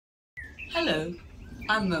Hello,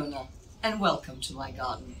 I'm Mona and welcome to my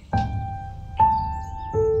garden.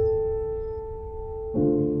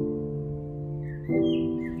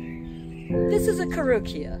 This is a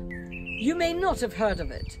Corokia. You may not have heard of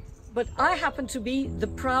it, but I happen to be the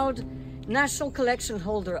proud National Collection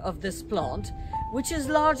holder of this plant, which is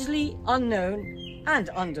largely unknown and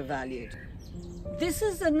undervalued. This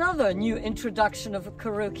is another new introduction of a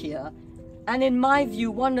Corokia, and in my view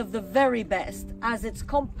one of the very best, as it's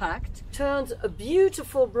compact, turns a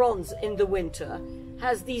beautiful bronze in the winter,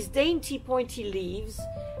 has these dainty pointy leaves,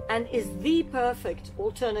 and is the perfect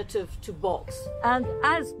alternative to box. And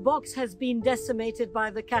as box has been decimated by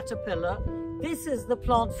the caterpillar, this is the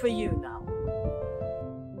plant for you now.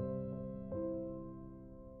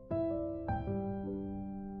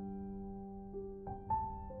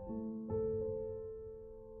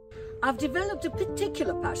 I've developed a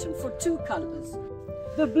particular passion for two colours.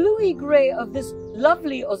 The bluey grey of this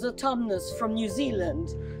lovely Ozotumnus from New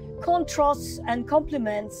Zealand contrasts and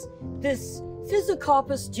complements this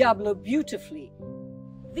Physocarpus diablo beautifully.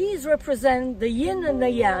 These represent the yin and the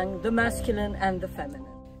yang, the masculine and the feminine.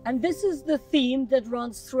 And this is the theme that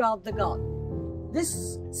runs throughout the garden.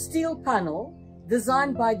 This steel panel,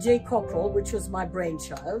 designed by J. Cockrell, which was my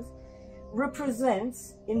brainchild,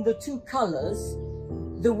 represents in the two colours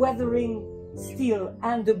the weathering steel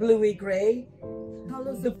and the bluey grey,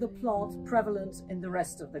 colours of the plant prevalent in the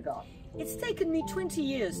rest of the garden. It's taken me 20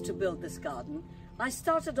 years to build this garden. I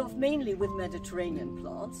started off mainly with Mediterranean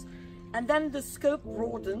plants, and then the scope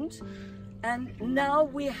broadened, and now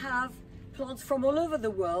we have plants from all over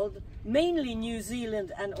the world, mainly New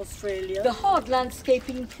Zealand and Australia. The hard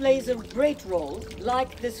landscaping plays a great role,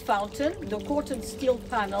 like this fountain, the Corten steel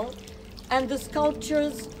panel, and the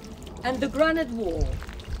sculptures and the granite wall.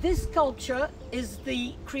 This sculpture is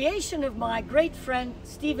the creation of my great friend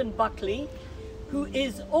Stephen Buckley, who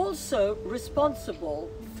is also responsible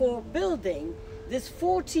for building this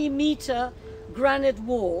 40-meter granite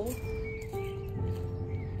wall.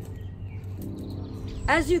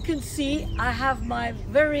 As you can see, I have my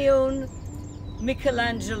very own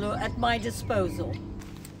Michelangelo at my disposal.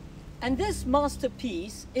 And this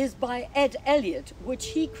masterpiece is by Ed Elliott, which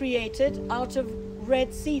he created out of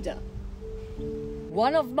red cedar.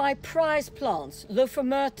 One of my prize plants,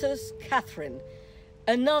 Lophomertus Catherine,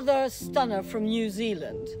 another stunner from New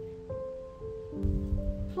Zealand.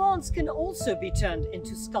 Plants can also be turned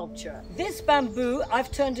into sculpture. This bamboo I've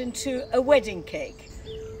turned into a wedding cake.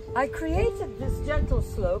 I created this gentle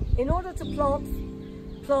slope in order to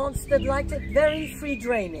plant plants that liked it very free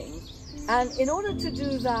draining. And in order to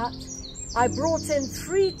do that, I brought in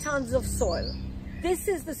 3 tons of soil. This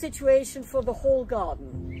is the situation for the whole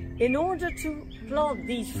garden. In order to plant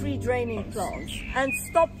these free draining plants and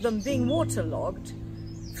stop them being waterlogged,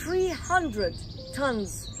 300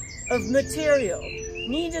 tons of material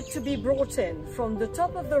needed to be brought in from the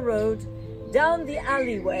top of the road down the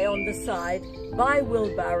alleyway on the side by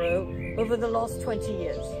wheelbarrow over the last 20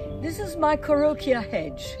 years. This is my Corokia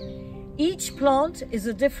hedge. Each plant is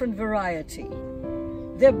a different variety.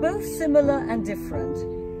 They're both similar and different,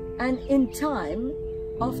 and in time,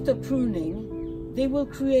 after pruning, they will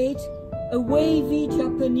create a wavy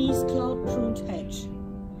Japanese cloud-pruned hedge.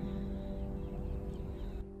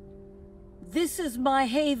 This is my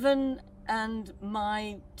haven and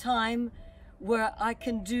my time where I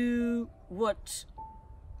can do what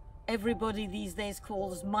everybody these days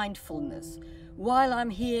calls mindfulness. While I'm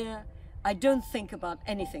here, I don't think about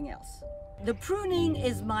anything else. The pruning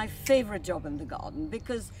is my favorite job in the garden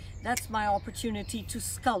because that's my opportunity to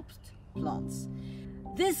sculpt plants.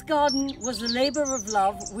 This garden was a labor of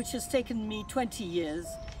love which has taken me 20 years,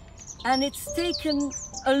 and it's taken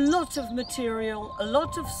a lot of material, a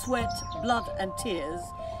lot of sweat, blood and tears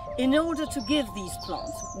in order to give these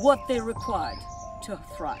plants what they required to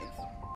thrive.